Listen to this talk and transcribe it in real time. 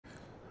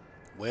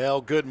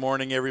Well, good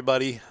morning,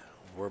 everybody.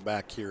 We're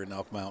back here in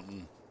Elk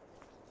Mountain.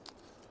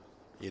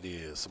 It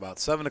is about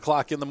 7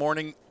 o'clock in the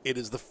morning. It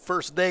is the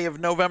first day of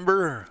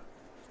November.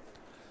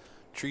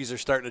 Trees are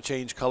starting to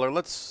change color.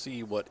 Let's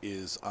see what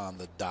is on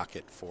the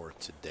docket for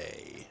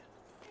today.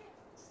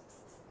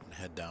 I'm gonna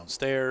head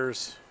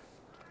downstairs.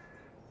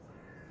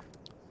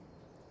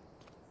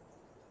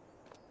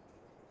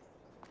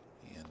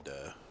 And,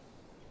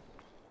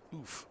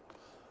 oof.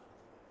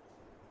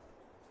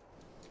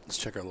 Let's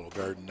check our little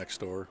garden next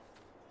door.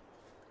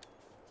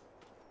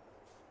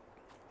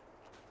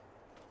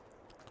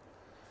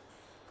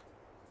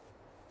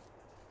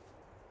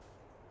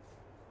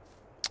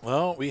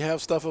 Well, we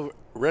have stuff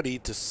ready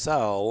to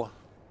sell.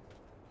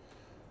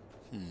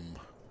 I'm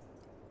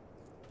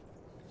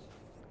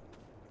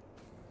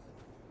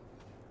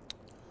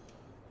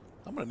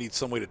going to need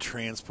some way to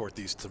transport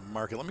these to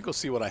market. Let me go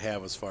see what I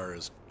have as far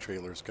as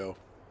trailers go.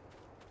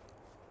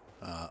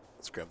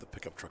 Let's grab the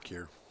pickup truck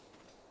here.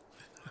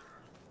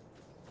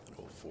 An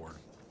old Ford.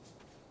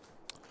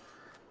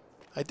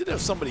 I did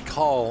have somebody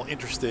call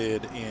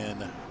interested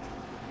in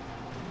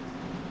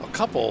a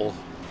couple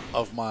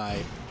of my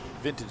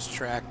vintage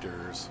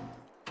tractors.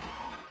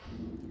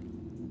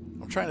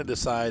 I'm trying to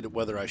decide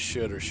whether I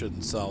should or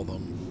shouldn't sell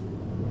them.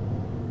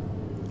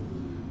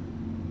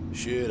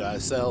 Should I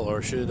sell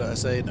or should I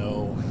say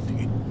no?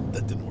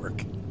 That didn't work.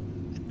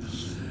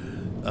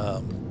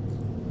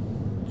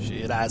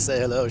 Should I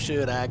sell or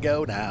should I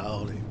go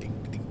now? Ding, ding,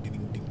 ding,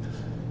 ding,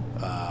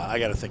 ding. I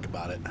got to think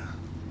about it.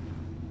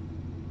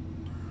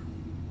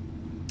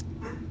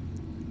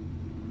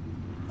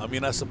 I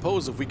mean, I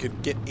suppose if we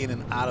could get in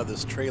and out of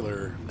this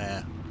trailer,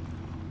 nah.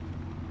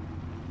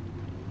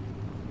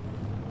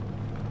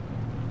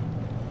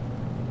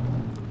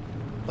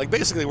 Like,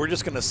 basically, we're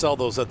just going to sell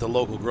those at the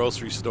local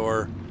grocery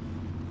store.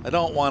 I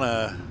don't want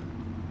to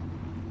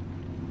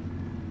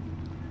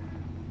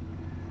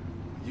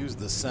use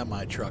the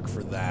semi-truck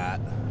for that.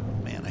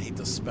 Man, I hate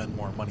to spend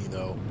more money,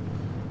 though.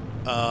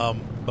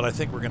 But I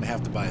think we're going to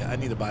have to buy, I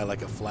need to buy like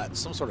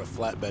some sort of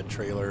flatbed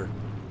trailer.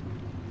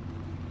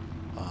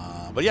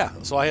 But yeah,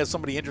 so I had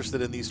somebody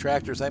interested in these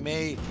tractors. I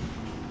may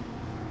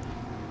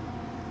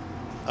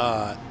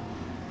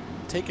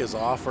take his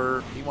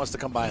offer. He wants to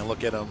come by and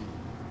look at them.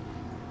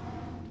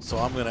 So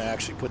I'm going to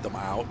actually put them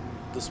out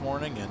this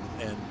morning,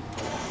 and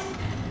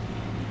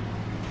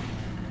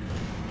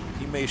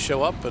he may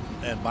show up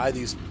and buy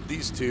these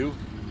two.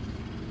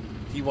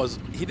 He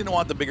didn't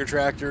want the bigger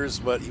tractors,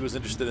 but he was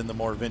interested in the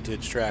more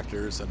vintage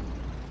tractors. And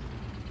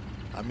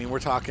I mean, we're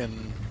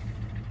talking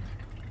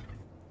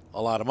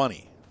a lot of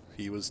money.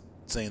 He was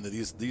saying that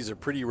these are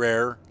pretty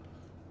rare,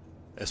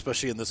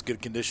 especially in this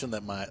good condition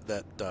that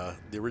the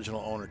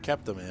original owner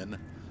kept them in.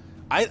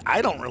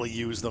 I don't really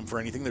use them for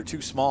anything. They're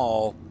too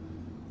small.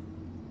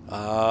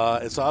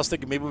 And so I was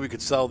thinking maybe we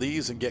could sell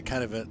these and get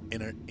kind of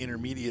an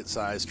intermediate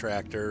size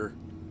tractor.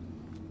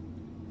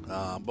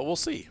 But we'll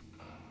see.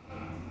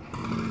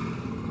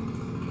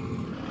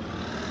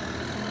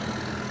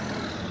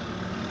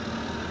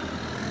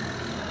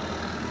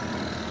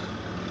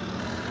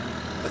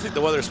 I think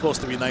the weather's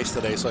supposed to be nice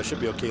today, so I should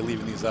be okay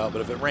leaving these out.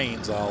 But if it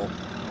rains, I'll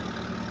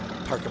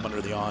park them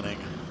under the awning.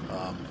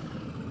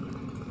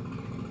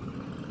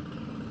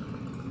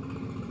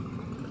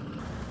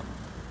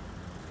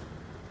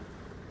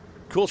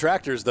 Cool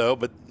tractors, though,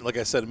 but like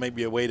I said, it may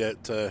be a way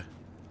to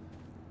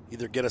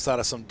either get us out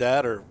of some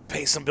debt or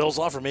pay some bills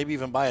off, or maybe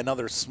even buy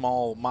another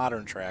small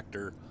modern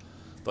tractor.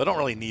 But I don't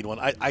really need one.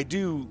 I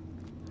do,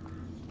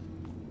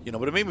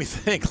 but it made me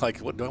think, like,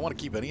 what do I want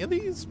to keep any of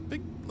these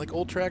big, like,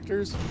 old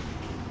tractors?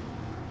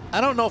 I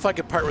don't know if I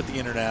could part with the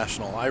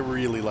International. I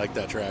really like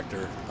that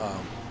tractor.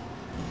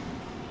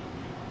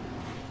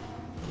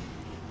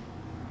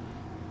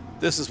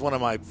 This is one of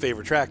my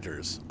favorite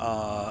tractors,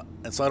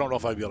 and so I don't know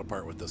if I'd be able to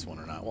part with this one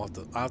or not.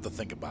 I'll have to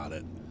think about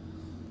it.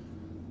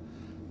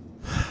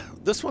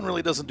 This one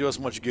really doesn't do us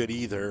much good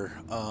either,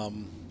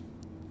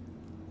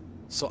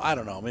 so I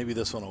don't know. Maybe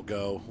this one will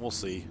go. We'll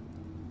see.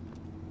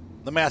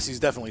 The Massey's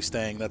definitely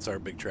staying. That's our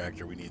big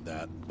tractor. We need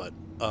that, but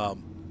I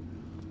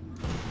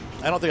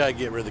don't think I can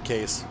get rid of the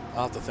Case.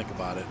 I'll have to think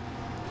about it.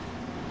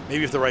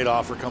 Maybe if the right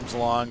offer comes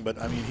along, but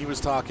I mean, he was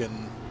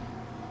talking,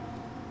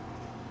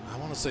 I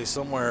want to say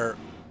somewhere.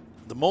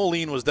 The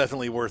Moline was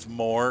definitely worth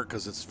more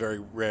because it's very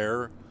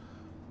rare.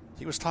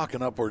 He was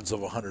talking upwards of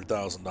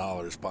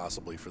 $100,000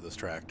 possibly for this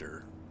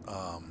tractor,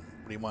 but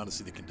he wanted to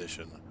see the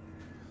condition.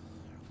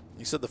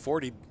 He said the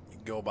 40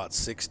 could go about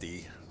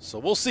 60, so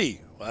we'll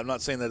see. I'm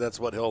not saying that that's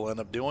what he'll end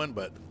up doing,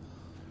 but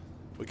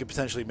we could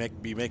potentially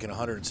be making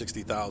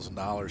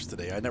 $160,000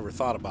 today. I never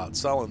thought about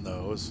selling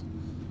those,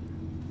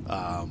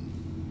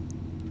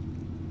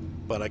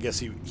 but I guess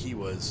he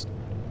was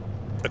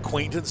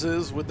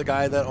acquaintances with the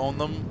guy that owned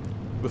them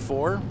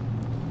before,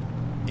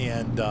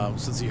 and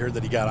since he heard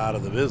that he got out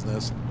of the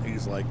business,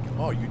 he's like,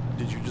 oh,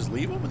 did you just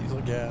leave him? And he's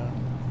like, yeah.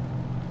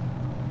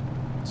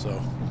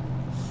 So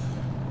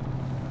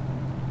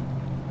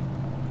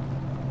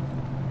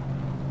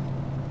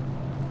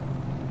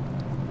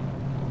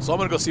I'm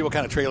gonna go see what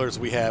kind of trailers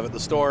we have at the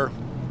store.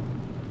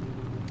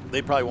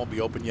 They probably won't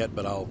be open yet,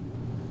 but I'll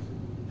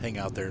hang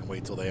out there and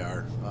wait till they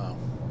are.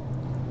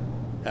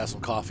 Have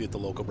some coffee at the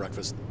local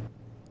breakfast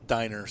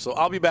diner. So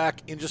I'll be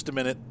back in just a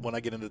minute when I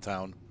get into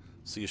town.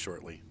 See you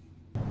shortly.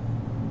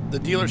 The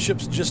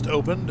dealership's just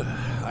opened.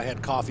 I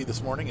had coffee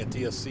this morning at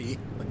TSC.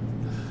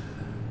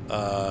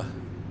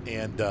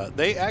 And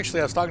they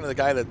actually, I was talking to the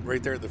guy that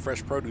right there at the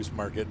fresh produce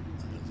market.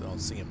 I don't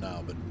see him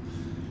now,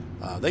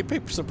 but they pay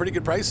some pretty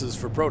good prices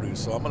for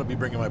produce. So I'm going to be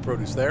bringing my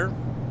produce there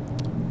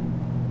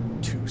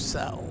to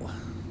sell.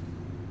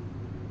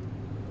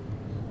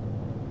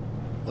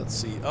 Let's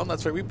see. Oh,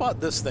 that's right. We bought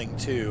this thing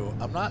too.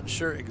 I'm not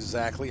sure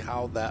exactly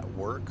how that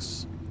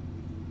works.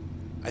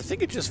 I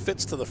think it just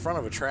fits to the front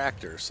of a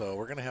tractor, so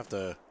we're going to have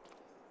to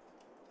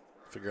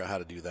figure out how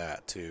to do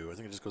that too. I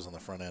think it just goes on the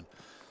front end,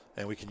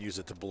 and we can use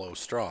it to blow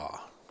straw.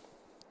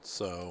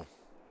 So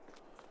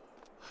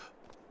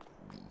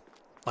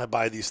I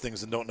buy these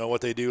things and don't know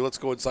what they do. Let's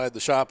go inside the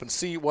shop and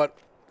see what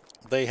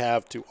they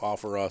have to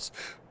offer us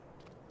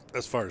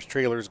as far as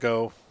trailers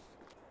go.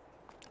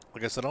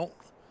 Like I said, I don't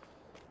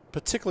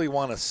particularly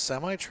want a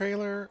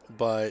semi-trailer,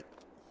 but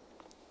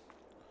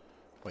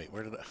wait,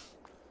 where did I?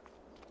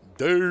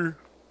 There.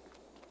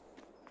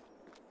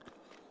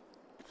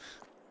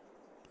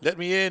 Let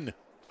me in.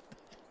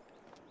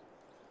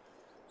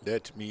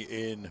 Let me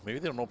in. Maybe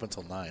they don't open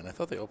until 9. I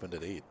thought they opened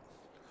at 8.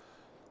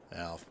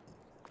 I'll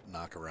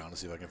knock around and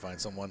see if I can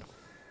find someone.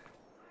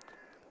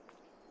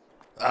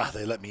 Ah,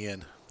 they let me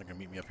in. They're going to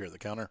meet me up here at the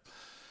counter.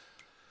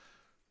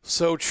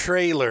 So,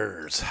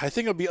 trailers. I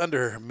think it'll be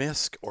under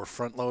MISC or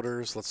front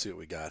loaders. Let's see what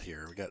we got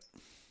here. We got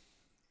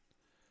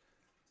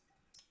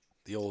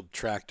the old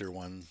tractor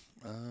one.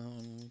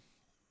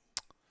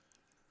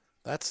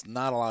 That's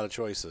not a lot of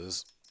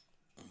choices.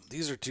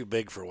 These are too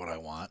big for what I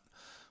want.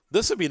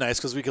 This would be nice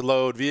because we could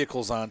load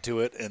vehicles onto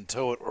it and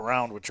tow it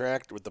around with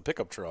the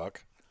pickup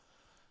truck.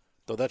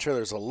 Though that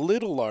trailer is a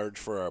little large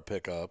for our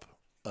pickup.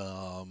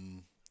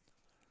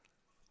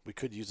 We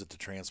could use it to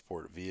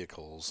transport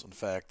vehicles. In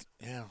fact,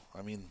 yeah,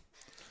 I mean,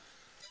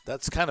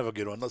 that's kind of a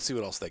good one. Let's see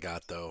what else they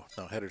got, though.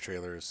 No, header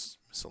trailers,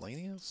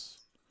 miscellaneous.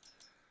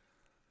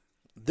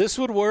 This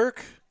would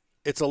work.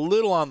 It's a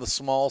little on the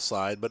small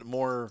side, but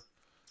more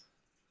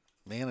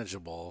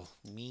manageable.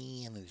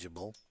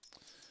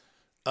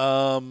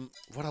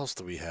 What else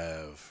do we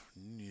have?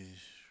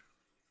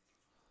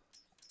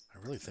 I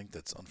really think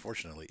that's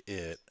unfortunately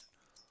it.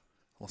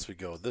 Unless we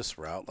go this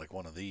route, like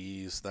one of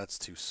these, that's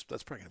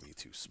probably gonna be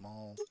too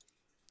small.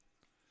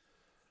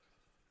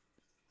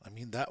 I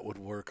mean, that would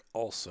work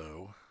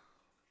also.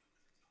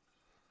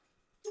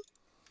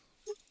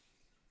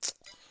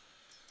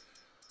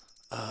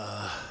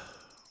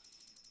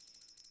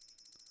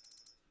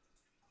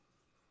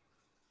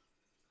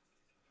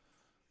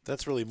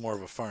 That's really more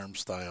of a farm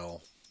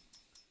style.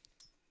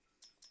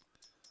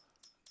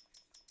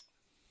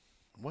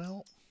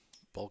 Well,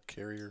 bulk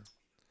carrier.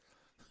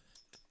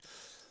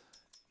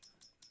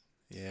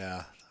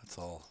 Yeah, that's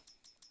all.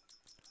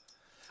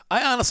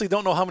 I honestly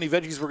don't know how many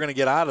veggies we're going to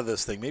get out of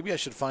this thing. Maybe I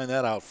should find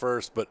that out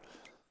first, but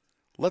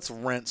let's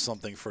rent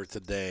something for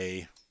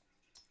today.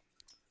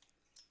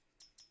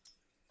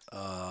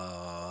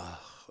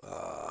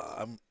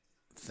 I'm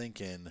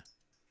thinking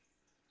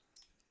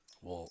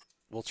we'll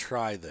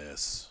try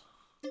this.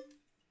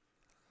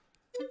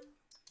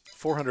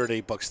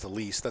 $408 to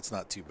lease. That's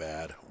not too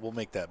bad. We'll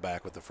make that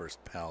back with the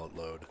first pallet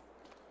load.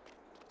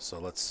 So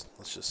let's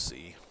just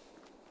see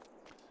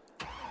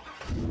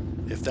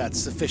if that's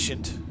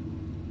sufficient.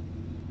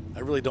 I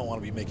really don't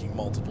want to be making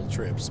multiple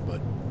trips,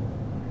 but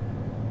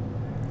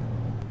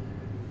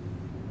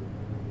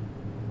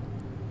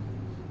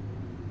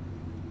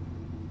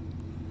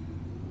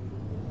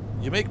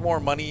you make more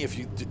money if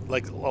you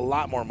like a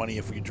lot more money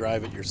if you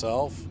drive it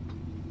yourself.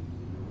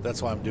 That's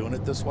why I'm doing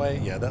it this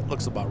way. Yeah, that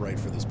looks about right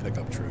for this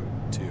pickup truck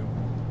too.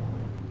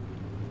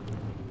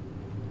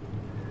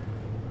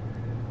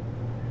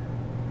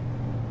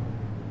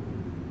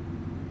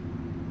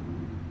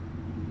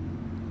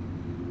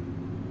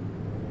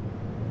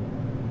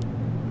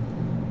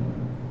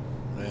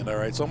 And all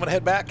right, so I'm gonna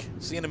head back.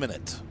 See you in a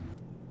minute.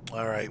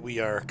 All right, we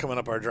are coming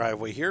up our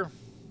driveway here.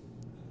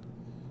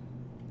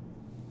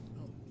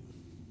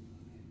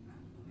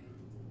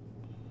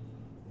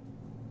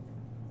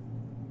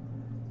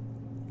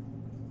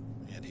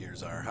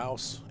 Here's our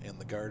house in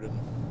the garden.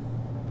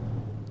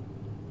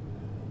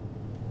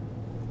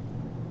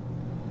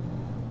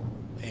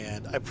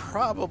 And I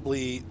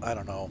probably, I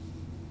don't know.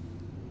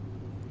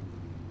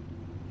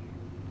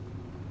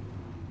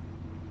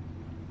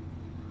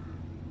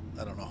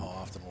 I don't know how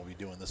often we'll be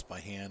doing this by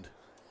hand.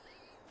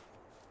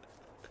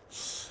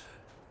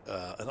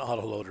 An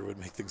autoloader would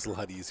make things a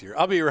lot easier.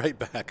 I'll be right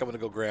back. I'm going to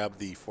go grab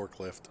the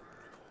forklift.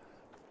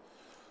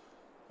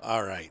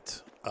 All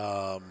right.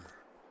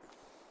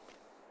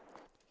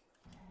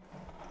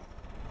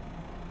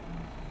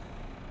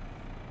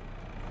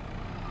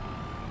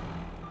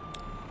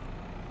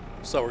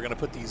 So we're going to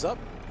put these up.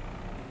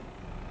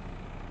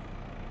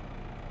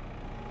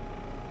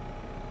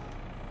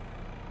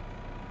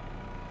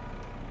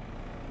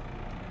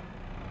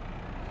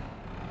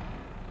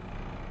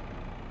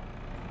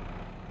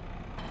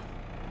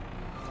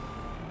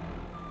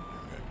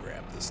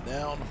 this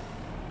down.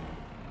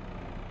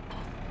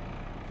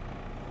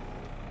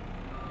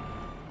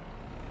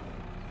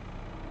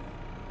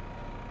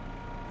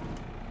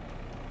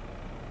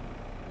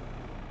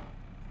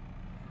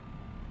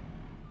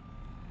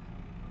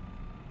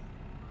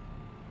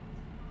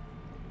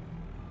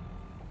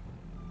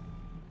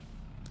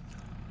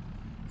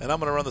 And I'm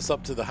going to run this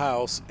up to the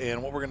house,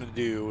 and what we're going to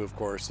do, of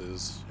course,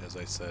 is, as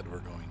I said, we're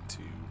going to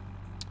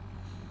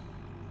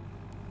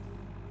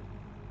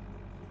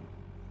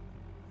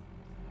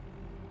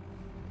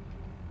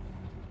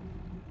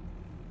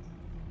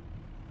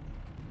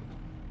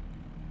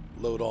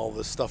load all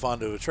this stuff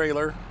onto a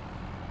trailer,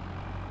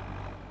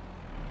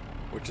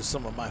 which is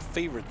some of my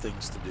favorite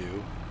things to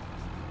do.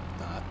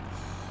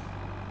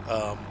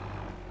 Not.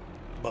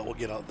 But we'll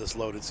get all this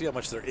loaded, see how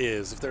much there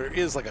is. If there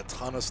is like a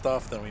ton of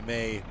stuff, then I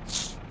may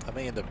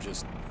end up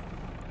just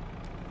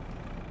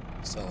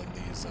selling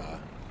these.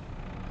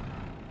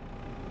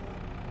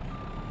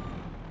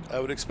 I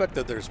would expect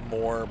that there's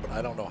more, but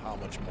I don't know how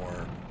much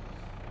more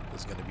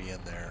is going to be in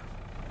there.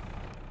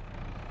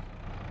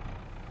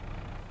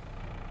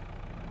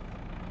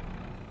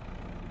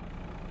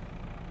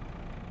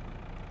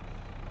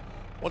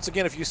 Once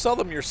again, if you sell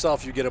them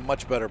yourself, you get a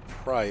much better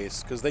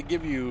price because they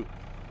give you,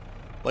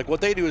 like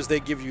what they do is they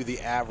give you the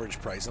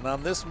average price. And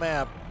on this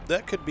map,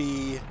 that could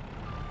be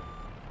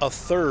a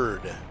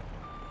third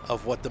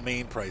of what the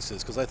main price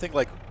is, because I think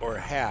like, or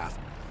half.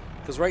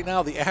 Because right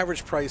now the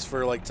average price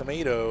for like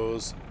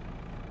tomatoes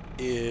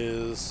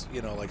is,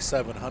 you know, like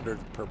 700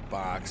 per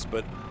box,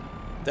 but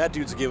that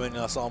dude's giving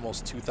us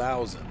almost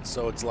 2,000.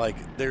 So it's like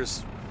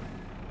there's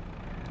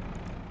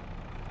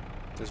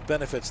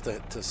benefits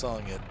to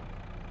selling it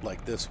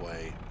like this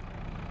way,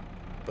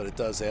 but it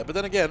does have. But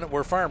then again,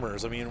 we're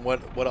farmers. I mean,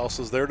 what else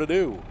is there to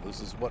do? This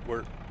is what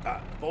we're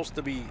supposed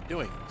to be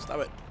doing.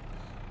 Stop it.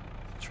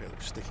 Trailer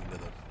sticking to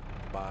the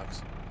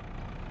box.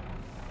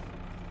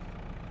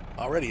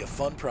 Already a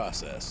fun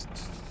process.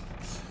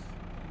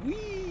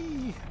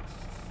 Whee!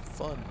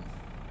 Fun.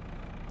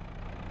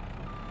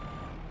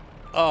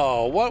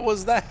 Oh, what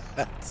was that?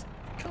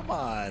 Come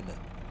on.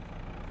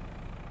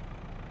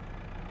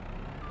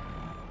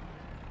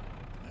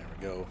 There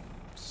we go.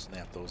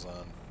 Snap those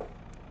on.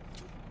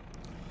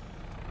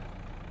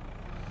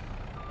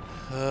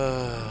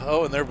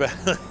 Oh, and they're back.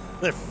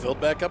 They're filled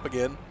back up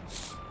again.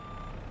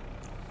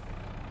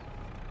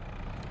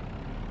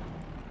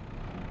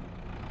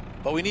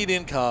 But we need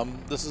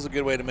income. This is a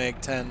good way to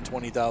make $10,000,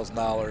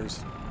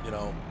 $20,000. You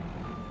know,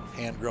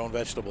 hand-grown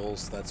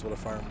vegetables. That's what a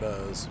farm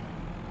does.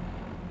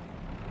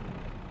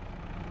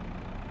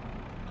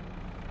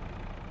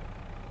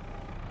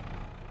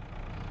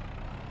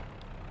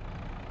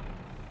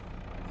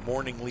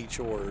 Morningly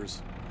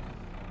chores.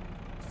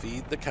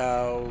 Feed the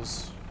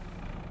cows.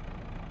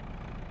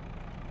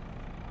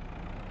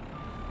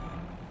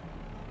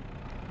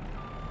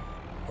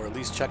 Or at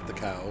least check the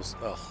cows.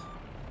 Ugh.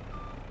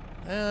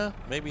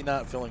 Maybe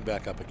not filling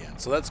back up again.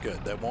 So that's good.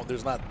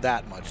 There's not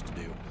that much to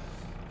do.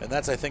 And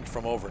that's, I think,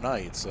 from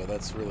overnight. So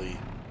that's really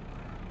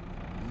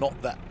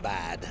not that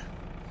bad.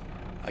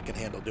 I can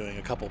handle doing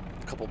a couple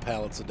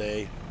pallets a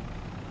day.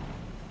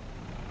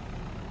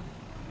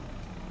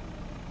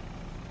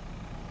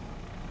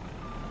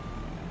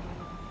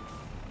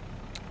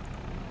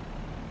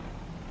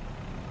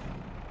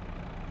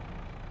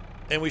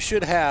 And we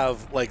should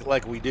have,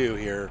 like we do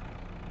here,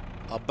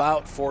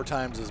 about 4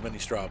 times as many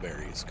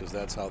strawberries, because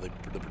that's how the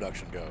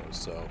production goes.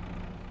 So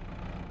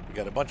we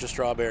got a bunch of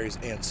strawberries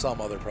and some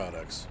other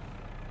products.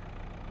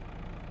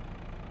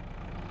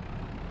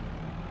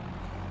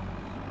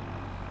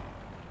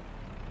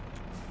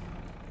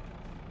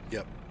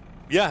 Yep.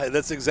 Yeah,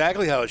 that's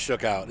exactly how it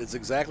shook out. It's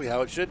exactly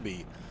how it should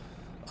be.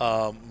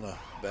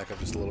 Back up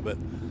just a little bit.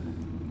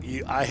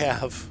 I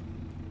have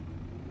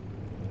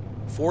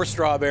 4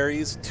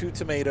 strawberries, 2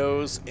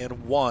 tomatoes,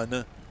 and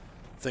 1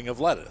 thing of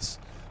lettuce.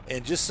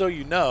 And just so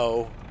you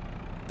know,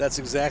 that's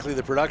exactly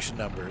the production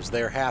numbers.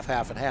 They're half,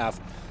 half, and half,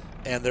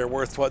 and they're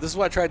worth 12. This is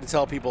what I tried to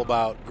tell people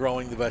about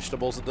growing the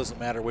vegetables. It doesn't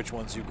matter which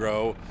ones you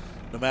grow.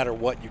 No matter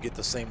what, you get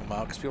the same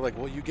amount. Because people are like,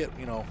 well, you get,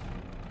 you know,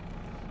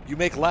 you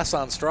make less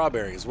on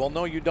strawberries. Well,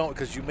 no, you don't,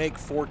 because you make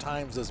 4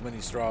 times as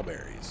many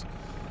strawberries.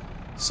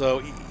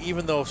 So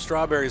even though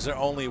strawberries are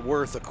only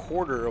worth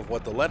 1/4 of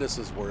what the lettuce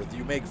is worth,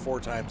 you make 4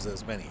 times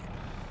as many.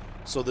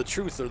 So the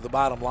truth, or the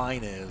bottom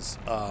line is,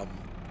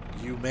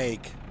 you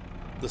make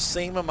the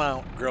same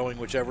amount growing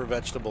whichever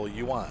vegetable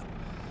you want.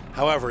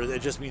 However,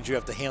 it just means you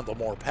have to handle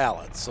more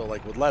pallets. So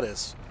like with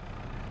lettuce,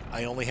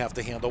 I only have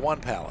to handle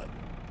 1 pallet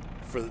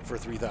for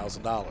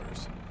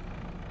 $3,000.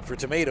 For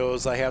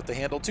tomatoes, I have to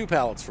handle 2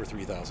 pallets for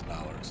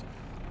 $3,000.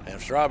 And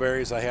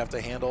strawberries, I have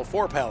to handle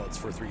 4 pallets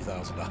for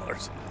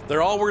 $3,000.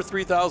 They're all worth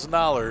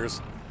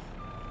 $3,000,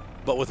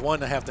 but with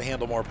one, I have to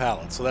handle more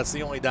pallets. So that's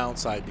the only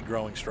downside to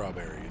growing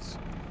strawberries.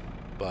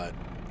 But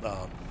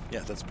yeah,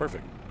 that's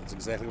perfect. That's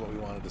exactly what we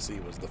wanted to see,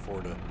 was the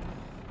 4 to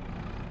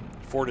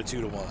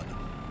 2 to 1.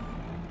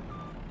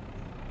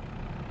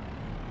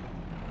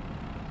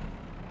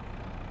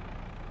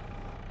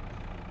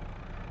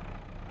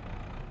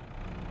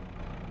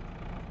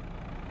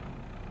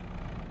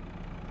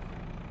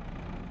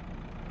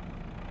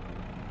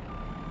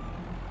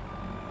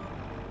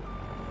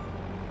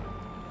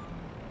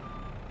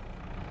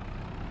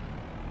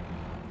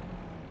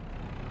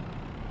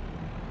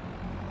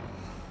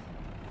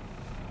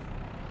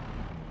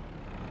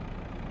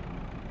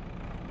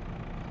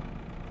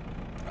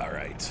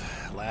 right,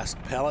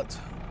 last pallet.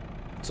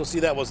 So see,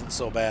 that wasn't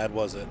so bad,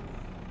 was it?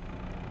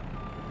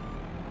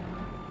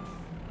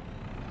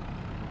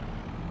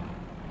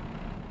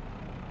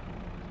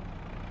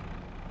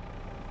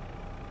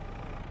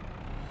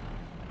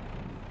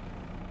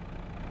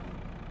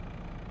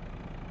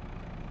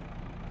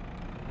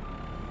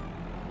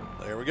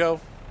 There we go.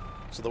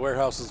 So the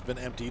warehouse has been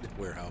emptied.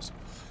 Warehouse.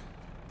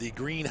 The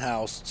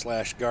greenhouse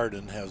 /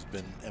 garden has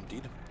been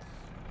emptied.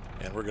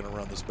 And we're going to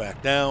run this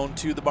back down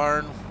to the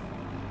barn.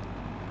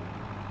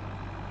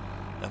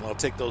 And I'll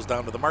take those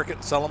down to the market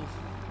and sell them.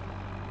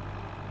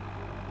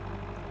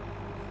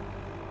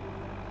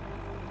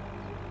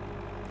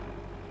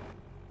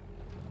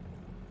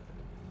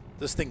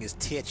 This thing is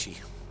titchy.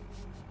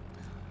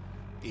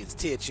 It's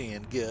titchy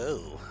and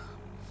go.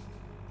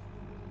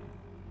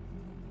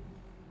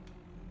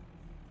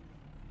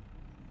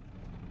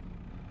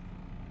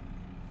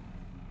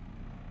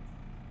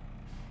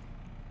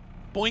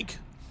 Boink.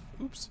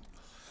 Oops.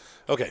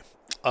 Okay.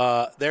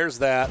 There's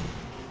that.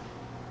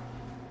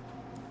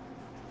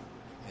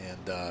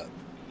 And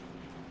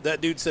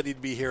that dude said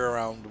he'd be here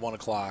around 1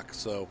 o'clock,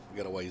 so we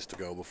got a ways to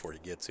go before he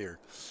gets here.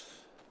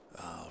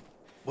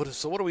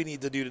 So what do we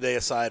need to do today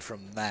aside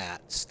from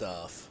that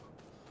stuff?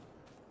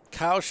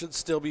 Cows should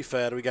still be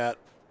fed. We got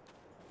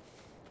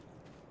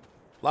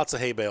lots of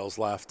hay bales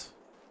left.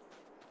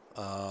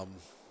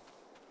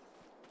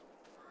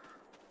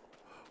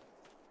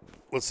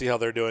 Let's see how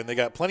they're doing. They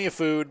got plenty of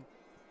food,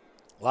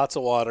 lots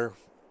of water.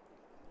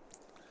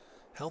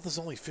 Health is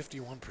only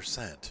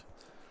 51%.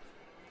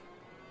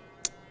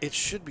 It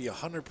should be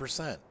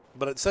 100%.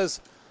 But it says,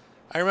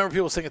 I remember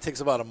people saying it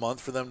takes about a month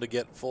for them to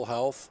get full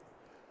health.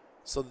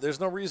 So there's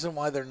no reason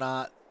why they're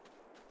not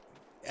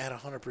at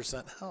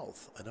 100%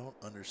 health. I don't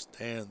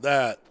understand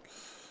that.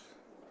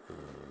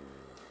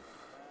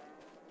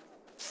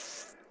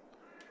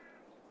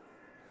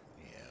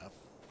 Yeah,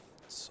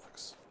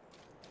 sucks.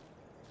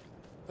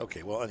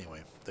 Okay, well,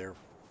 anyway, they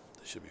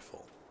should be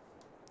full.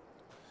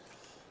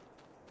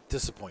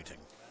 Disappointing,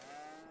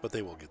 but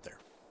they will get there.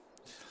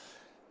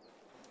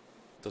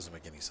 Doesn't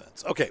make any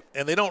sense. Okay,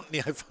 and they don't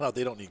need, I found out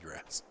they don't need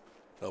grass.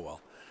 Oh,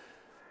 well.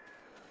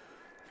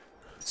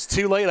 It's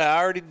too late.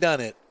 I already done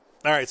it.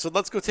 All right, so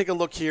let's go take a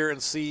look here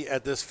and see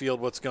at this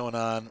field what's going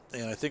on.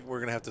 And I think we're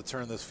going to have to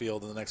turn this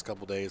field in the next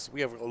couple days.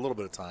 We have a little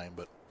bit of time,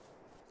 but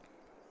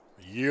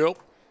yep.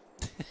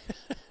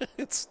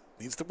 It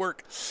needs to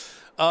work.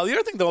 The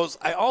other thing, though, is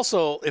I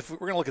also, if we're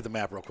going to look at the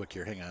map real quick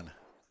here. Hang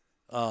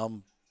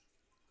on.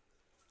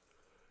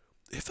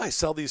 If I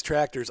sell these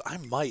tractors, I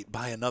might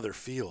buy another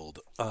field.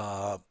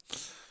 So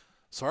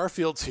our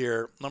field's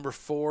here. Number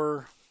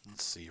 4.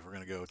 Let's see. We're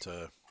going to go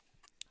to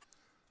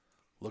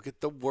look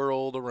at the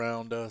world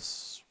around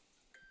us.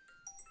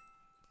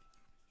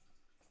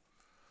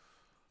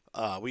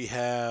 We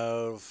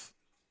have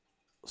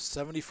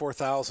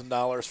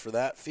 $74,000 for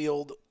that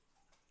field.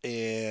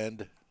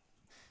 And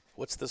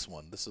what's this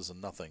one? This is a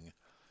nothing.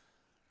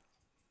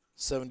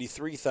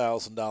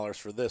 $73,000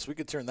 for this. We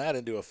could turn that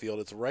into a field.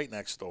 It's right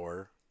next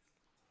door.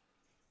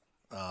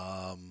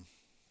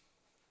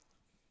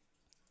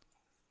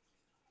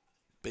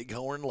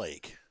 Bighorn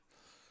Lake.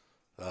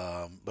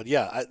 But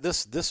yeah,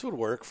 this would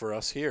work for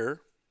us here.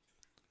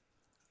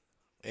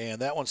 And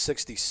that one's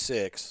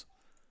 66.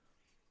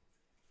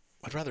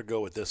 I'd rather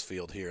go with this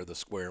field here, the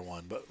square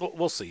one, but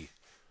we'll see.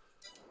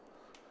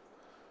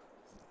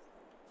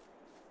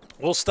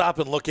 We'll stop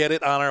and look at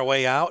it on our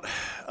way out.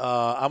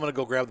 I'm going to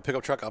go grab the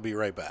pickup truck. I'll be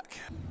right back.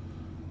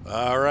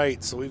 All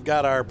right, so we've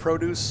got our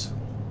produce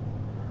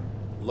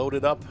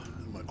loaded up.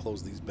 I'm going to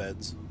close these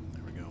beds.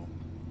 There we go.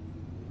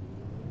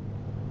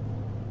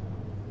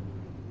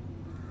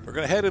 We're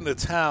going to head into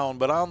town,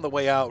 but on the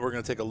way out, we're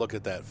going to take a look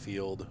at that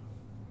field.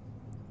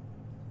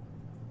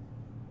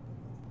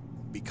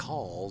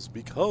 Because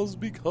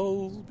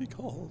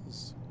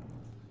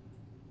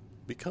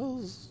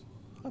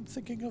I'm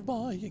thinking of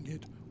buying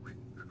it.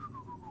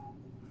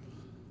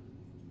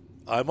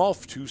 I'm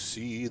off to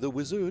see the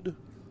wizard,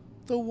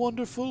 the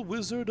wonderful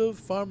wizard of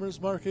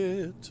Farmer's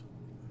Market.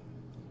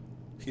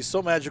 He's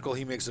so magical,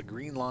 he makes a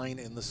green line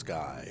in the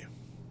sky.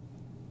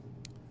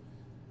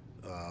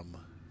 All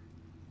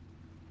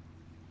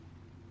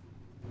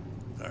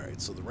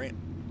right, so the rain.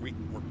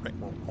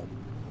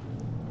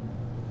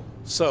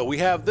 So we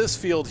have this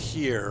field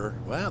here.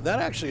 Wow, that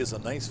actually is a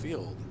nice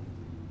field.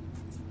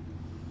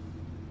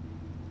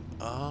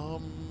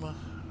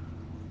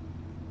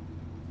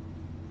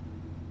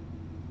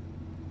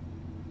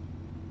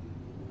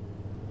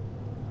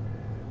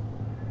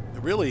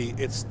 Really,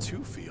 it's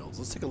 2 fields.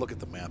 Let's take a look at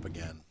the map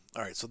again.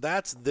 All right, so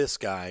that's this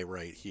guy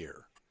right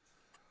here.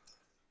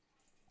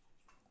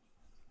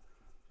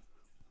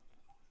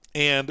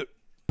 And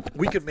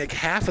we could make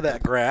half of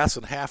that grass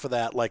and half of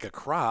that like a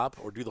crop,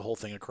 or do the whole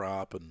thing a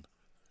crop. And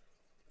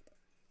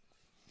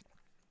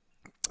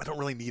I don't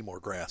really need more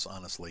grass,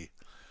 honestly.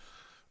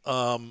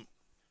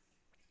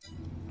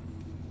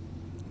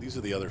 These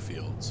are the other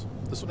fields.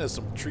 This one has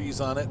some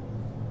trees on it.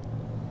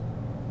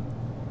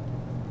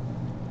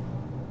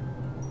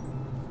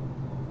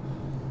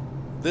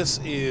 This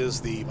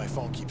is the, my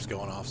phone keeps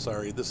going off,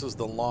 sorry. This is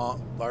the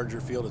larger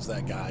field. It's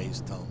that guy.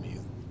 He's telling me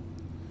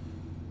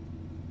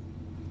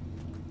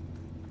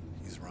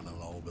he's running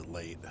a little bit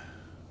late.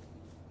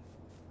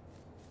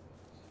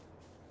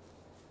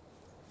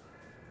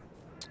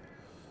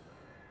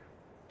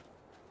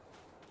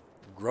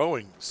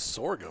 Growing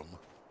sorghum?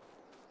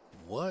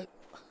 What?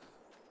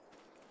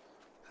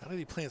 How did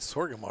he plant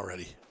sorghum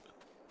already?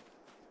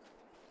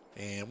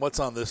 And what's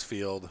on this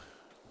field?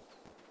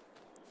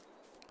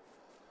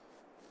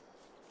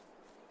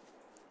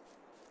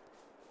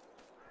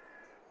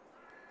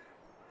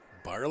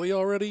 Barley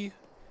already?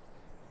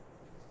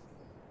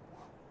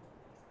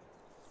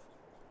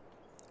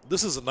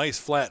 This is a nice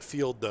flat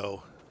field,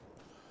 though.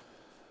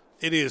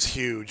 It is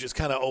huge. It's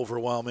kind of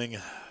overwhelming.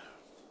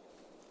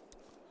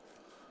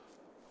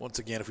 Once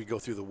again, if we go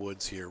through the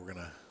woods here, we're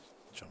going to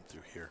jump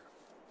through here.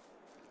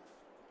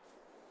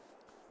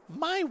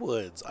 My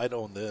woods. I'd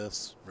own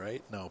this,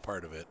 right? No,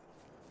 part of it.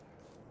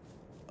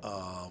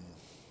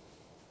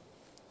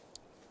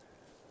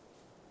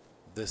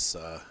 This,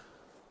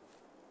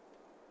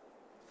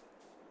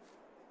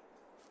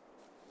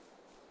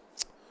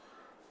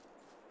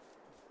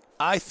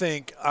 I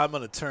think I'm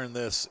going to turn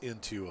this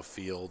into a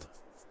field.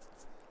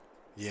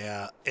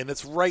 Yeah, and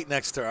it's right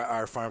next to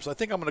our farm, so I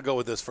think I'm going to go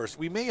with this first.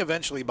 We may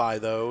eventually buy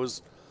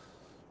those,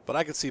 but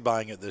I could see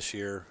buying it this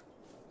year.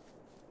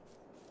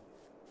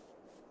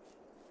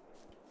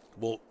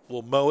 We'll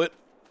mow it.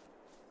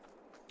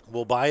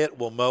 We'll buy it.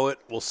 We'll mow it.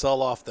 We'll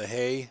sell off the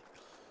hay,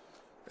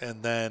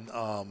 and then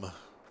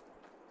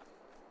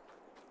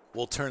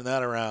we'll turn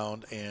that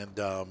around and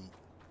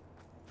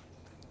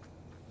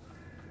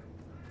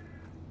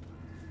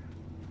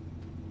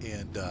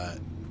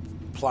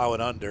plow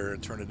it under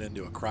and turn it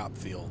into a crop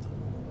field.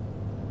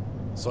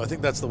 So I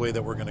think that's the way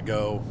that we're going to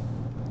go.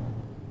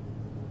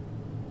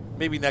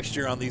 Maybe next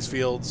year on these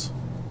fields.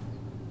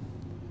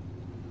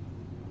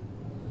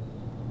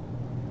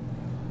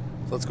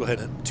 So let's go ahead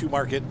and to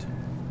market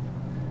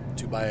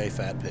to buy a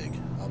fat pig.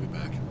 I'll be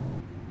back.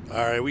 All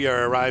right, we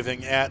are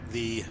arriving at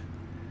the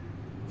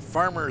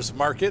farmer's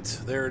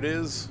market. There it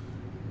is.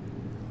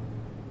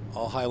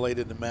 All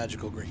highlighted in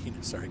magical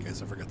green. Sorry,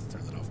 guys, I forgot to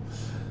turn that off.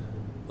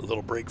 A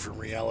little break from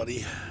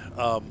reality,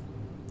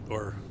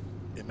 or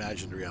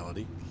imagined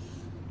reality.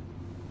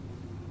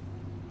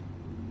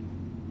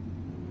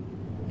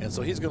 And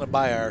so he's going to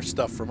buy our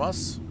stuff from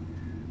us.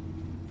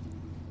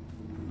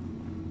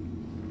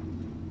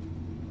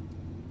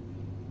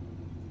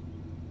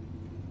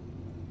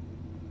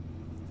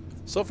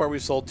 So far,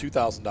 we've sold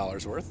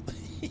 $2,000 worth.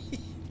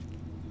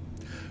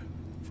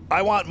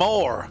 I want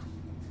more.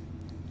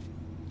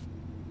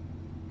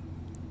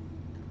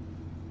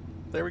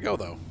 There we go,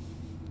 though.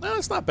 No,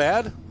 it's not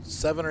bad.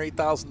 $7,000 or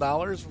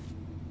 $8,000,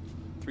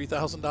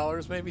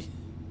 $3,000 maybe.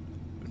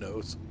 Who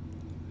knows?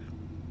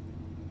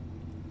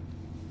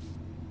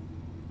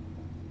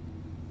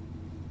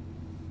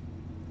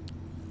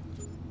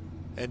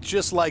 And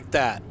just like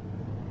that,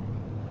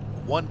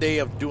 one day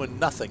of doing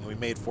nothing, we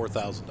made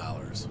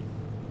 $4,000.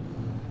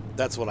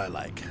 That's what I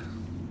like.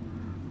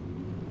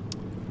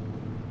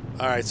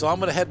 All right, so I'm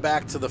going to head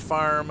back to the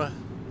farm.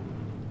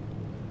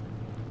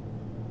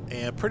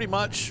 And pretty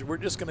much, we're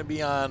just going to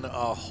be on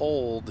a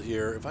hold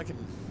here. If I can...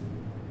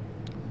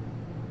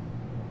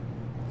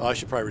 Oh, I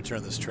should probably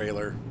return this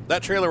trailer.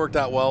 That trailer worked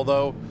out well,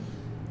 though.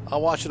 I'll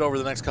watch it over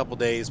the next couple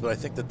days, but I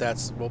think that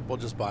that's... We'll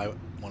just buy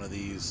one of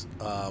these.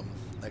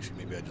 Actually,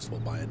 maybe I just will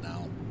buy it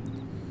now.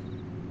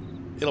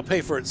 It'll pay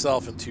for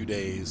itself in 2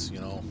 days, you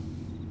know.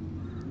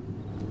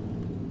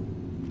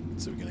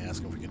 So we can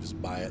ask if we can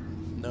just buy it.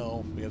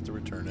 No, we have to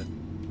return it.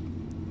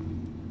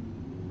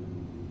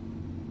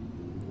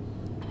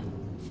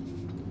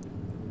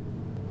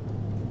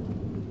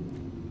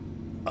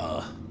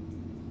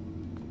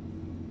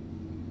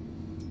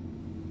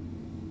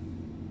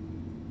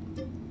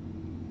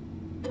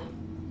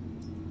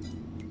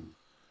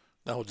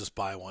 Now we'll just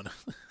buy one.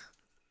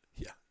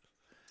 Yeah.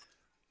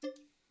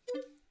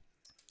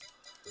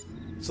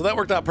 So that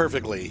worked out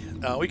perfectly.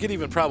 We could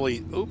even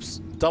probably, oops,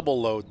 double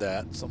load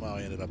that. Somehow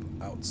I ended up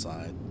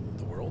outside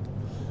the world.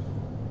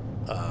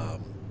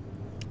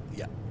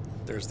 Yeah,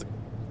 there's the...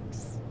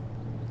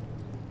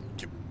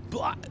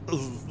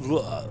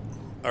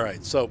 All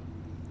right, so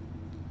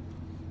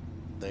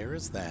there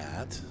is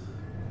that.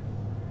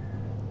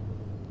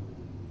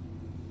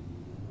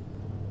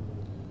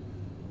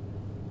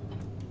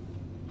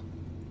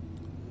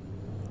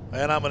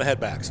 And I'm going to head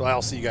back, so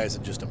I'll see you guys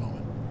in just a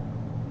moment.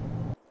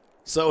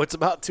 So it's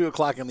about 2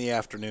 o'clock in the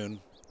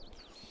afternoon,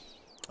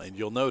 and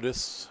you'll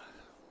notice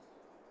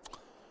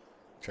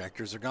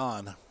tractors are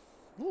gone. A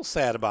little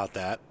sad about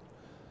that,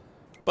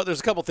 but there's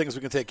a couple things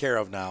we can take care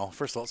of now.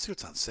 First of all, let's see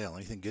what's on sale.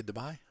 Anything good to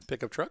buy?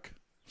 Pickup truck?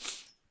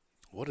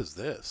 What is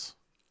this?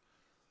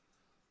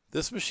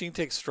 This machine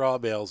takes straw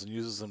bales and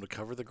uses them to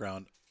cover the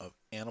ground of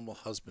animal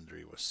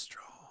husbandry with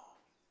straw.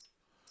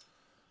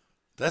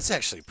 That's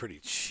actually pretty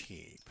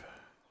cheap.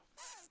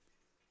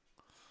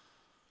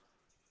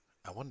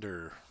 I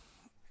wonder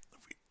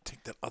if we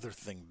take that other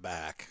thing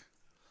back.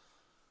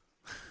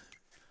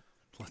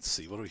 Let's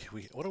see.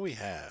 What do we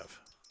have?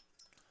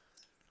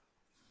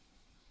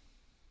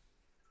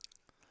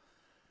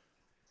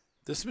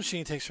 This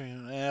machine takes.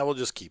 We'll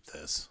just keep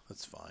this.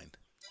 That's fine.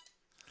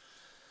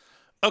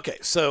 Okay,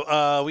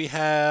 so we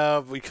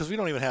have because we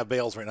don't even have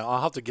bales right now.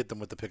 I'll have to get them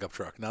with the pickup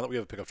truck. Now that we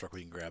have a pickup truck,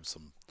 we can grab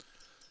some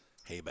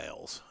hay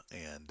bales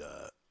and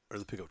or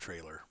the pickup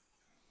trailer.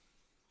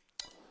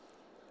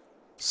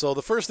 So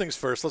the first things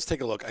first. Let's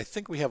take a look. I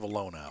think we have a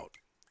loan out,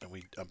 and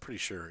I'm pretty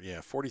sure. Yeah,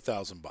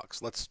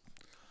 $40,000.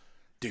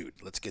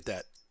 Let's get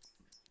that.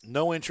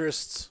 No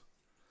interests.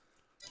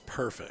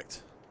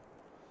 Perfect.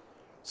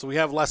 So we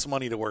have less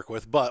money to work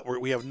with, but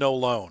we have no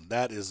loan.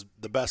 That is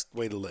the best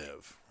way to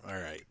live. All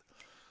right.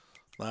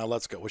 Now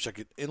let's go. Wish I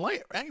could. In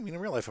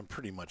real life, I'm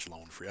pretty much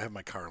loan free. I have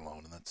my car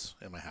loan, and that's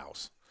in my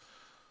house.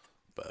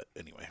 But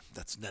anyway,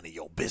 that's none of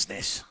your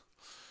business.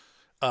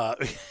 I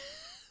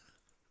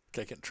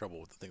get in trouble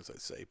with the things I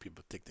say.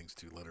 People take things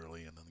too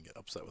literally and then get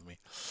upset with me.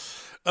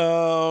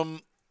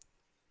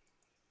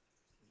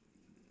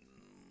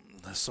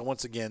 So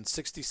once again,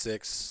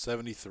 66,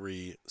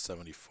 73,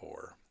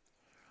 74.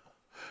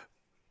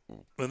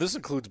 And this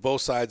includes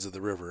both sides of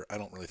the river. I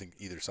don't really think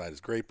either side is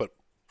great, but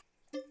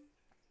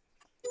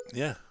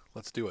yeah,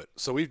 let's do it.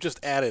 So we've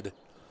just added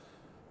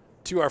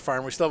to our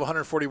farm. We still have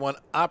 141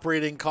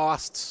 operating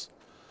costs.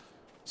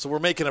 So we're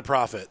making a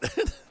profit.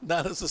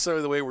 Not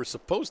necessarily the way we're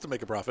supposed to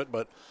make a profit,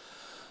 but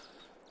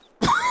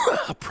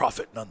a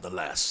profit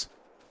nonetheless.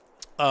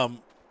 How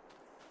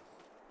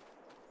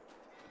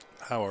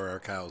are our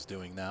cows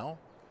doing now?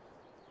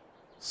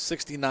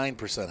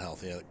 69%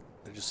 health. Yeah,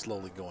 they're just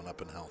slowly going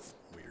up in health.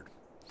 Weird.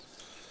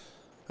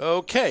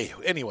 Okay.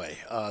 Anyway,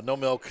 no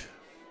milk.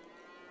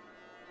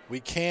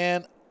 We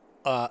can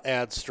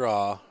add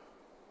straw.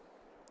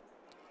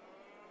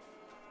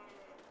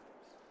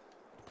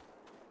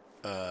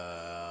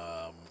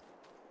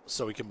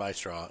 So we can buy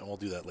straw, and we'll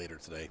do that later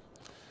today.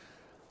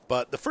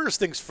 But the first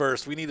things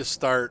first, we need to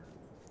start.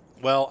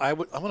 Well, I'm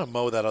going to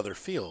mow that other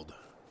field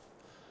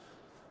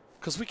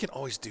because we can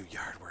always do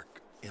yard work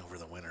over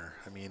the winter.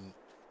 I mean,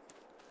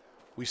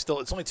 it's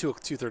only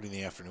 2:30 in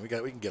the afternoon. We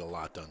can get a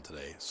lot done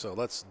today. So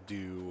let's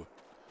do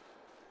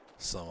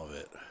some of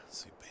it. Let's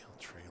see, bale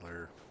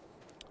trailer,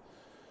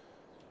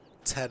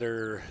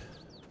 tedder,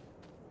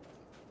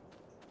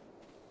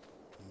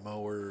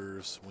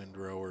 mowers,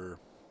 windrower.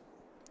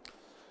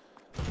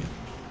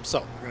 So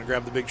we're going to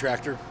grab the big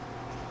tractor.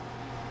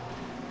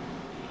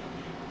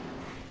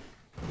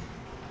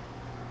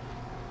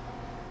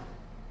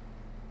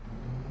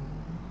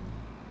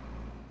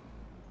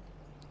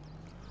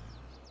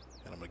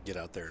 And I'm going to get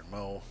out there and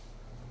mow.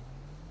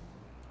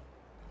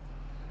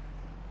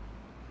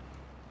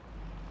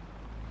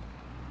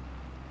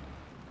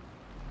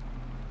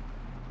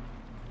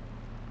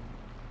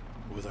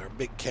 With our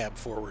big cab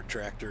forward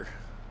tractor.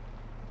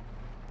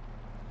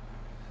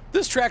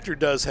 This tractor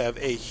does have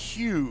a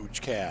huge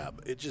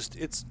cab.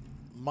 It's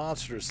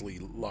monstrously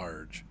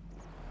large.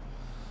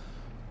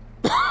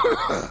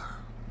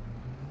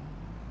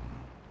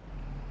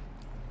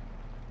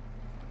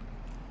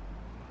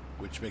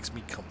 Which makes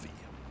me comfy.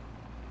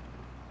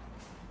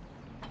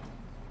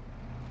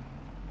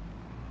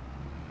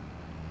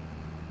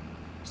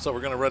 So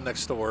we're going to run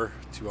next door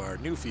to our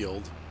new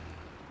field.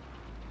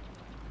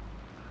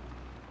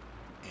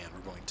 And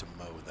we're going to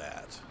mow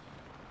that.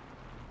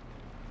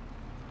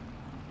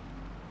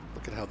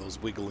 Look at how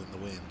those wiggle in the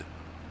wind.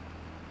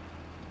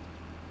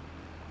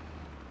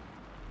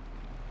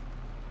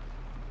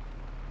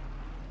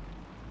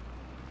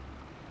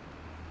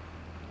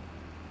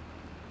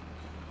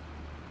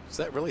 Is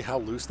that really how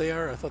loose they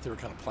are? I thought they were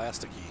kind of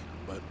plasticky,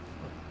 but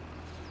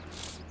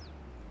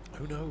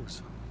who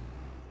knows?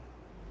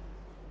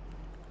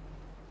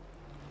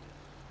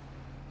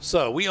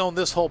 So we own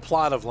this whole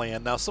plot of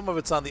land. Now some of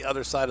it's on the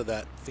other side of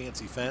that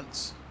fancy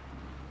fence.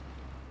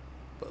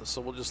 So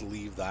we'll just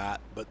leave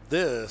that. But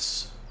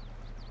this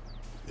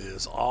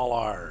is all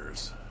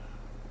ours.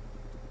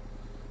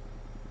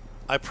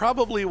 I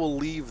probably will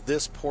leave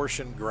this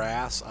portion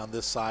grass on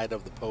this side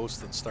of the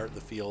post and start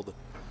the field,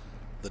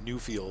 the new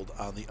field,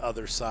 on the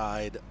other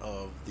side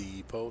of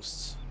the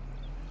posts.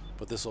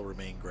 But this will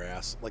remain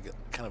grass, like a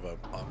kind of an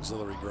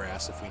auxiliary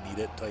grass if we need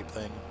it type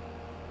thing.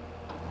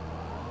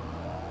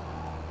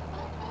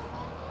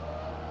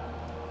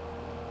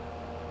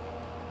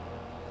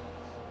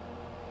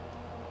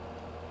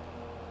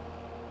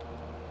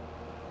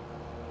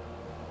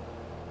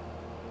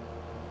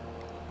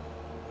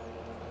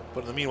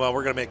 But in the meanwhile,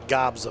 we're going to make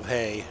gobs of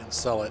hay and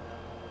sell it.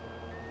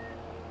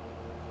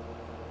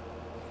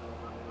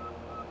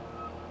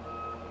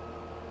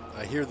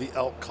 I hear the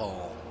elk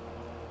call.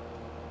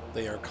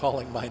 They are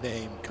calling my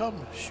name.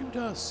 Come, shoot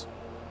us.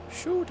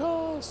 Shoot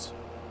us.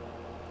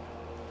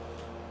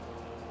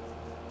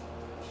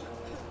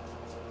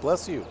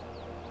 Bless you.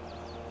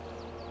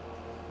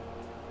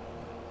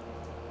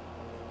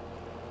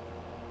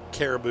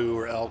 Caribou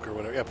or elk or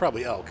whatever. Yeah,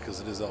 probably elk because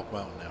it is Elk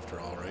Mountain after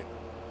all, right?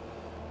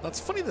 That's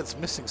funny that's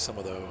missing some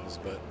of those,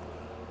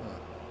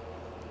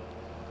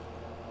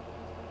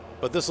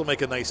 but this will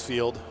make a nice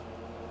field.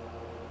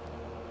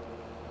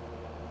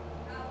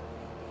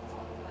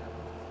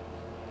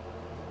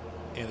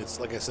 And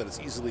it's, like I said, it's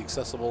easily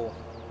accessible.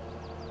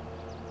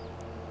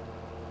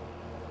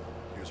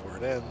 Here's where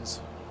it ends.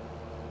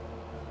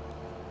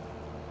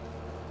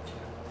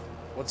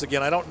 Once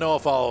again, I don't know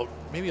if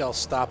maybe I'll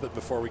stop it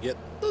before we get,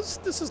 this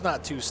is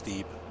not too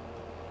steep.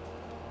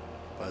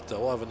 But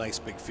we'll have a nice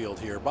big field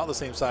here, about the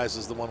same size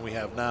as the one we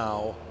have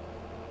now.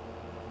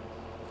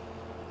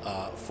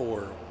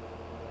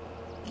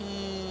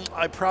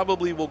 I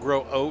probably will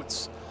grow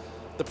oats.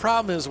 The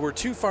problem is we're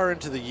too far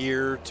into the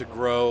year to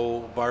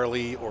grow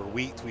barley or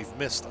wheat. We've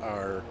missed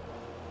our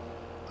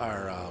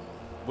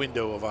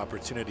window of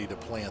opportunity to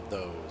plant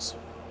those.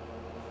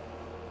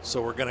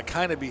 So we're going to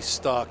kind of be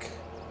stuck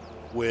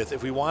with,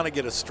 if we want to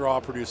get a straw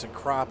producing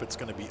crop, it's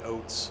going to be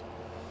oats.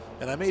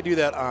 And I may do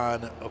that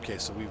on, okay,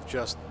 so we've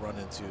just run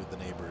into the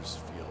neighbor's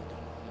field.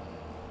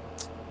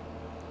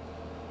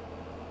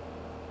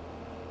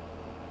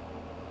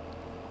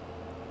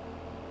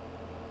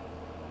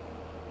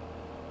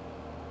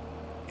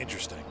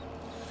 Interesting.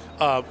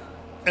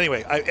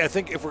 Anyway, I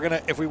think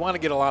if we want to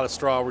get a lot of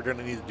straw, we're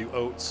gonna need to do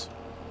oats,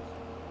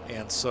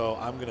 and so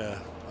I'm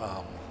gonna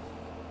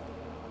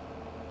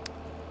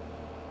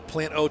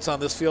plant oats on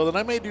this field, and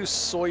I may do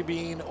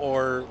soybean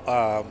or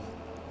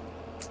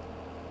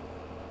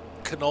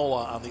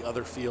canola on the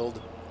other field.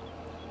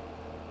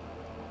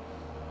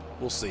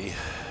 We'll see.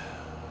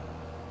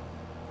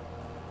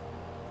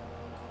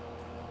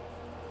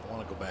 I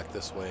want to go back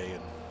this way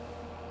and.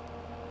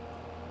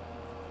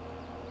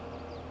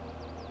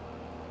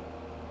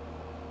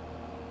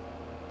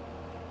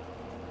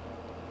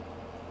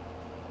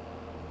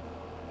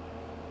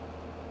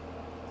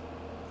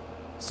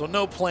 So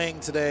no playing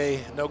today,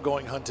 no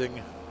going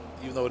hunting,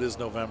 even though it is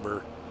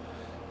November.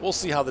 We'll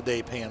see how the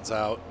day pans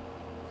out,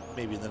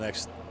 maybe in the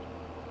next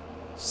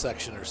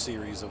section or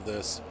series of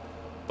this.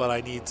 But I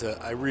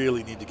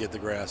really need to get the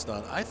grass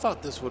done. I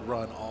thought this would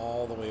run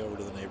all the way over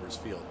to the neighbor's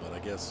field, but I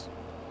guess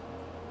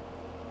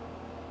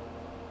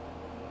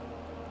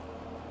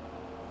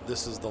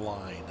this is the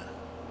line.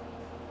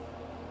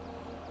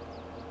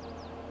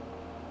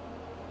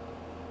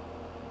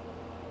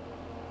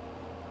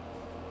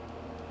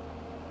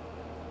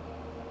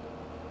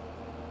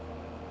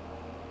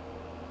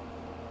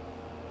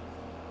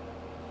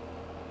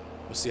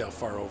 We'll see how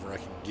far over I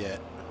can get.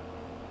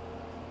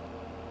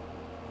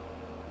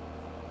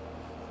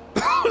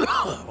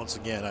 Once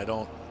again, I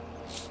don't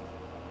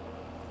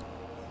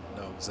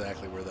know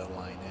exactly where that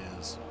line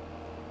is.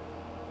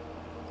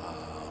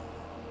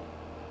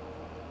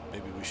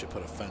 Maybe we should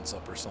put a fence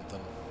up or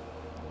something.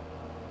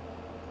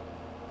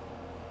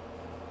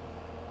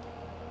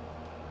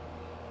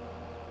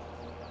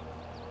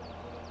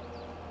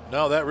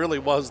 No, that really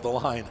was the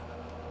line.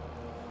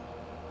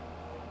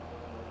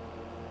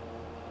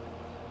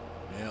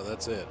 Yeah,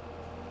 that's it.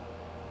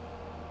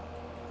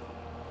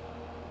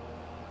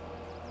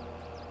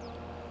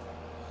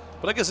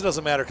 But I guess it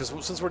doesn't matter, because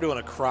since we're doing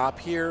a crop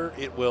here,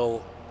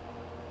 it'll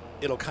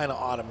kind of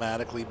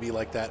automatically be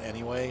like that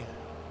anyway,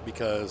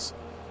 because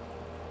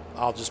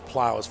I'll just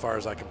plow as far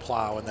as I can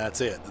plow, and that's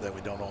it. Then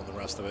we don't own the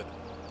rest of it.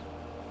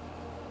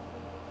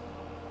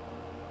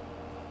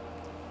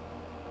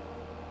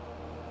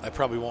 I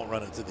probably won't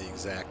run it to the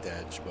exact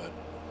edge, but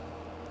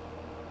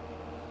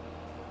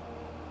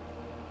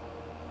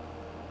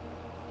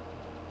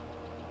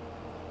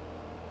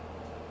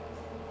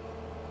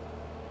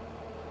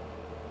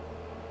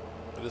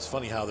it's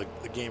funny how the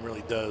game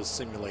really does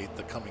simulate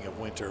the coming of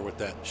winter with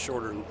that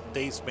shorter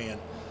day span.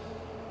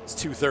 It's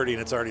 2:30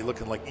 and it's already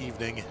looking like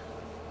evening.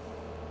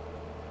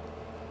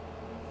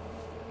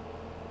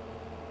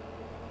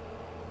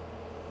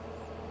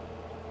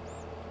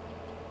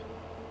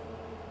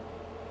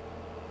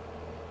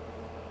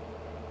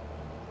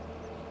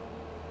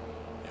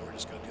 And we're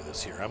just going to do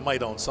this here. I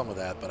might own some of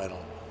that, but I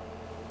don't.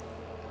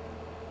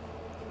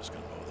 I'm just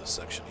going to mow this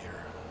section here.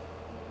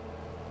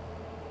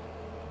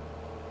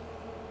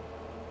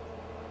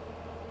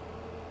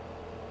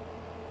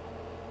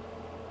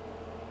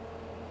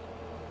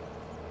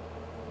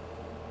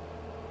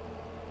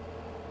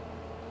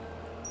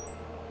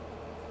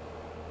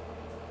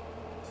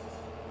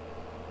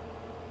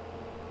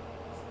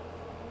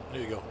 There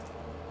you go.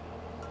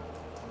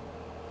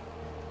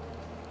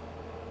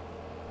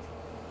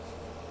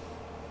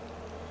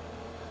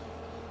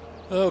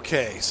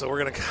 Okay, so we're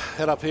going to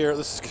head up here.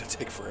 This is going to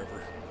take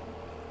forever.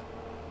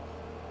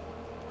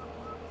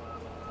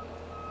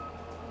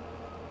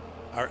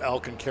 Our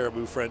elk and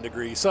caribou friend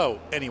agree. So,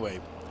 anyway,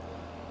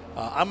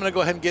 I'm going to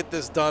go ahead and get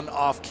this done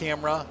off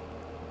camera.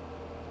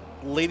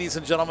 Ladies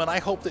and gentlemen, I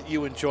hope that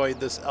you enjoyed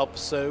this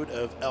episode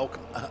of elk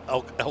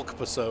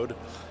episode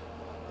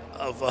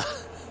of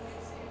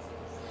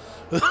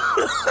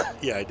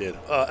yeah, I did.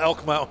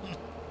 Elk Mountain.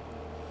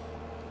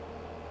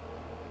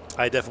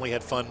 I definitely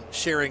had fun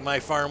sharing my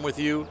farm with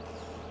you.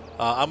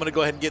 I'm going to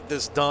go ahead and get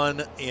this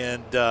done,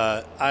 and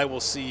I will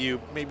see you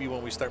maybe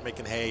when we start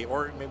making hay,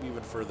 or maybe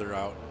even further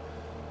out.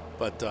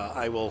 But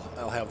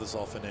I'll have this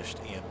all finished,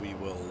 and we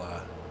will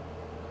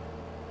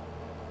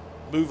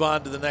move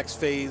on to the next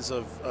phase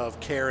of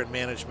care and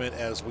management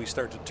as we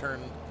start to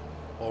turn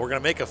Well, we're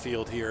going to make a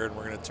field here, and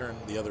we're going to turn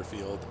the other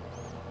field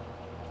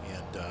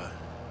and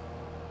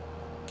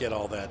get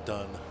all that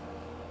done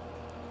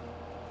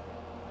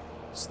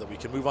so that we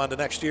can move on to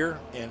next year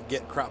and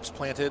get crops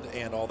planted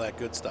and all that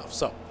good stuff.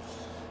 So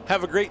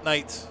have a great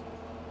night.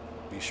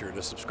 Be sure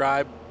to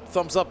subscribe.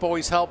 Thumbs up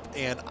always help,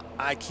 and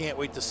I can't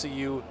wait to see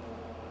you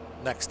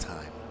next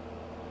time.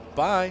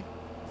 Bye.